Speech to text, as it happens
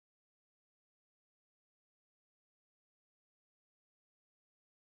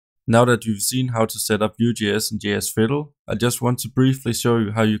Now that you've seen how to set up Vue.js and JS Fiddle, I just want to briefly show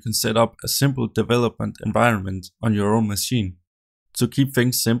you how you can set up a simple development environment on your own machine. To keep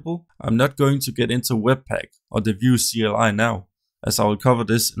things simple, I'm not going to get into Webpack or the Vue CLI now, as I will cover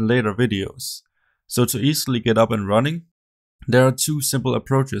this in later videos. So to easily get up and running, there are two simple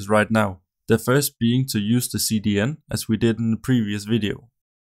approaches right now. The first being to use the CDN, as we did in the previous video.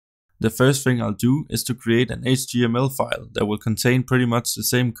 The first thing I'll do is to create an HTML file that will contain pretty much the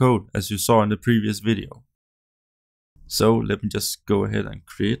same code as you saw in the previous video. So let me just go ahead and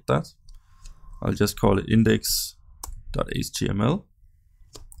create that. I'll just call it index.html.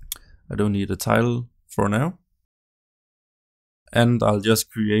 I don't need a title for now. And I'll just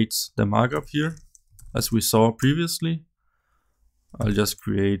create the markup here, as we saw previously. I'll just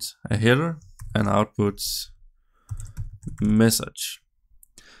create a header and output message.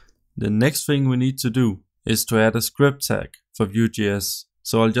 The next thing we need to do is to add a script tag for Vue.js.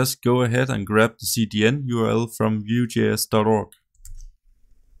 So I'll just go ahead and grab the CDN URL from Vue.js.org.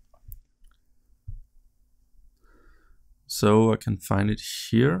 So I can find it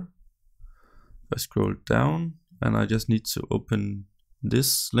here. I scroll down and I just need to open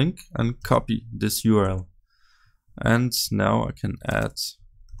this link and copy this URL. And now I can add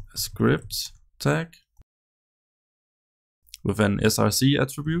a script tag with an src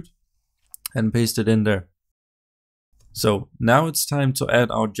attribute and paste it in there. So now it's time to add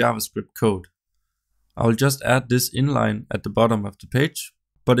our JavaScript code. I'll just add this inline at the bottom of the page,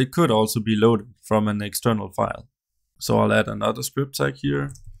 but it could also be loaded from an external file. So I'll add another script tag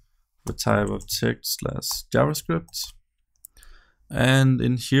here with type of text/JavaScript. And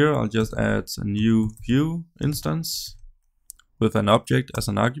in here, I'll just add a new Vue instance with an object as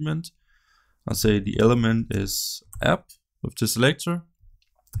an argument. I'll say the element is app with the selector.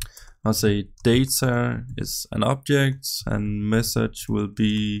 I'll say data is an object and message will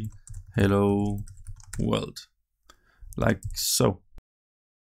be hello world, like so.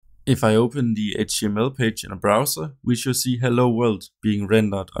 If I open the HTML page in a browser, we should see hello world being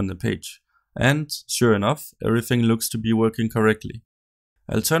rendered on the page. And sure enough, everything looks to be working correctly.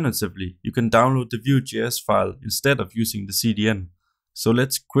 Alternatively, you can download the Vue.js file instead of using the CDN. So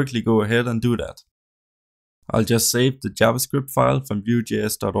let's quickly go ahead and do that. I'll just save the JavaScript file from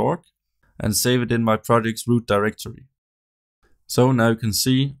Vue.js.org and save it in my project's root directory. So now you can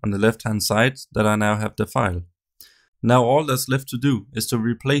see on the left hand side that I now have the file. Now all that's left to do is to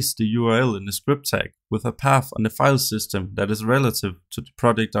replace the URL in the script tag with a path on the file system that is relative to the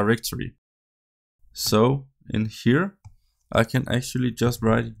project directory. So in here, I can actually just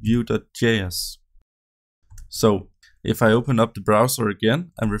write Vue.js. So if I open up the browser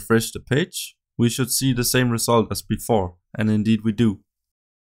again and refresh the page, we should see the same result as before, and indeed we do.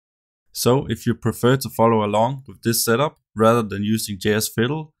 So if you prefer to follow along with this setup rather than using JS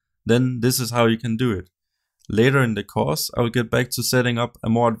Fiddle, then this is how you can do it. Later in the course, I will get back to setting up a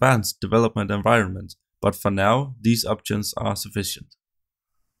more advanced development environment, but for now, these options are sufficient.